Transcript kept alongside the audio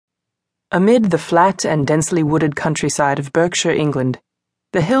Amid the flat and densely wooded countryside of Berkshire, England,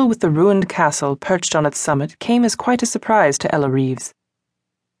 the hill with the ruined castle perched on its summit came as quite a surprise to Ella Reeves.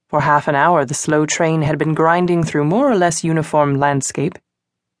 For half an hour the slow train had been grinding through more or less uniform landscape,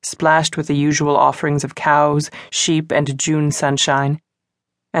 splashed with the usual offerings of cows, sheep, and June sunshine.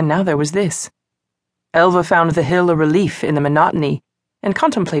 And now there was this. Elva found the hill a relief in the monotony, and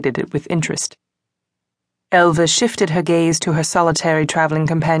contemplated it with interest. Elva shifted her gaze to her solitary travelling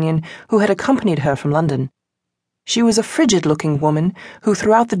companion who had accompanied her from London. She was a frigid-looking woman who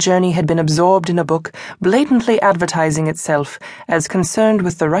throughout the journey had been absorbed in a book blatantly advertising itself as concerned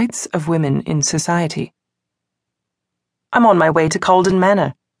with the rights of women in society. "I'm on my way to Colden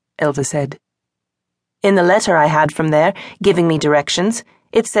Manor," Elva said. "In the letter I had from there, giving me directions,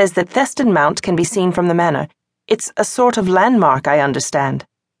 it says that Theston Mount can be seen from the manor. It's a sort of landmark, I understand."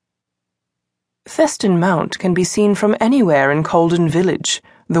 "Theston Mount can be seen from anywhere in Colden Village,"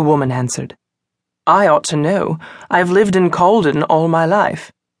 the woman answered. "I ought to know. I've lived in Colden all my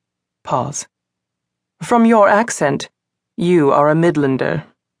life." Pause. "From your accent, you are a Midlander."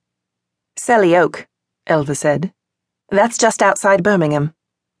 "Selly Oak," Elva said. "That's just outside Birmingham.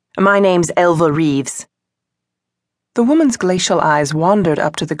 My name's Elva Reeves." The woman's glacial eyes wandered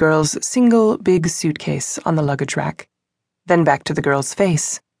up to the girl's single big suitcase on the luggage rack, then back to the girl's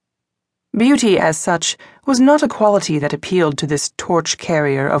face. Beauty, as such, was not a quality that appealed to this torch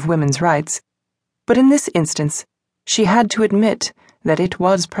carrier of women's rights, but in this instance, she had to admit that it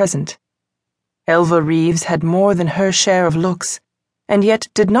was present. Elva Reeves had more than her share of looks, and yet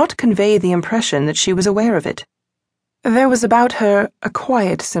did not convey the impression that she was aware of it. There was about her a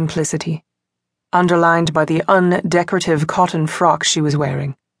quiet simplicity, underlined by the undecorative cotton frock she was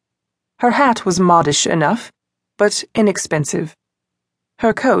wearing. Her hat was modish enough, but inexpensive.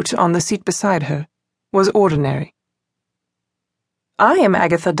 Her coat, on the seat beside her, was ordinary. "I am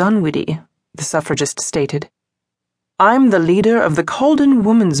Agatha Dunwoody," the suffragist stated. "I'm the leader of the Colden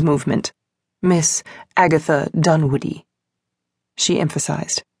Women's Movement, Miss Agatha Dunwoody," she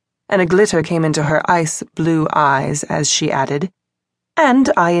emphasized, and a glitter came into her ice-blue eyes as she added, "And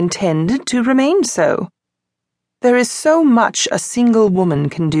I intend to remain so. There is so much a single woman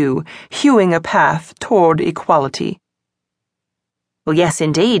can do, hewing a path toward equality." "Well, yes,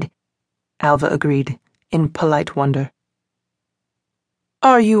 indeed," Alva agreed, in polite wonder.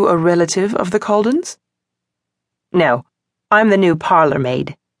 "Are you a relative of the Coldens?" "No, I'm the new parlour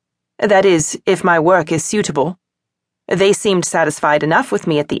maid. That is, if my work is suitable. They seemed satisfied enough with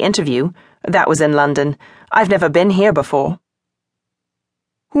me at the interview. That was in London. I've never been here before."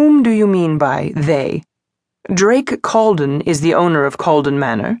 "Whom do you mean by they? Drake Colden is the owner of Colden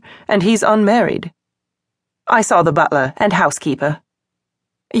Manor, and he's unmarried." "I saw the butler and housekeeper."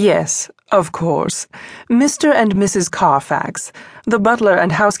 "Yes, of course. Mr. and Mrs. Carfax, the butler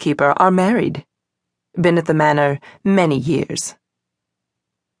and housekeeper, are married. Been at the manor many years."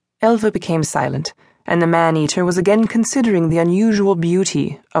 Elva became silent, and the man-eater was again considering the unusual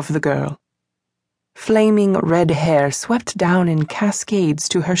beauty of the girl. Flaming red hair swept down in cascades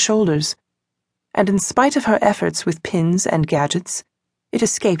to her shoulders, and in spite of her efforts with pins and gadgets, it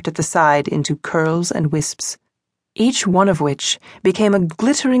escaped at the side into curls and wisps, each one of which became a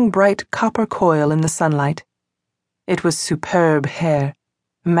glittering bright copper coil in the sunlight. It was superb hair,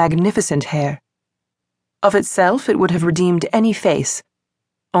 magnificent hair. Of itself it would have redeemed any face,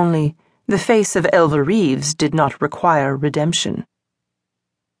 only the face of Elva Reeves did not require redemption.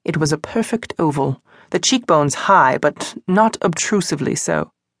 It was a perfect oval, the cheekbones high, but not obtrusively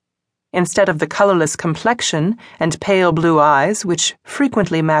so. Instead of the colorless complexion and pale blue eyes which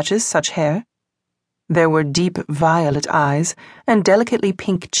frequently matches such hair, there were deep violet eyes and delicately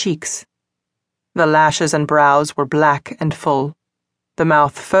pink cheeks. The lashes and brows were black and full, the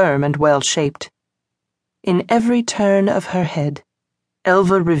mouth firm and well-shaped. In every turn of her head,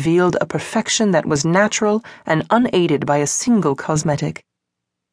 Elva revealed a perfection that was natural and unaided by a single cosmetic.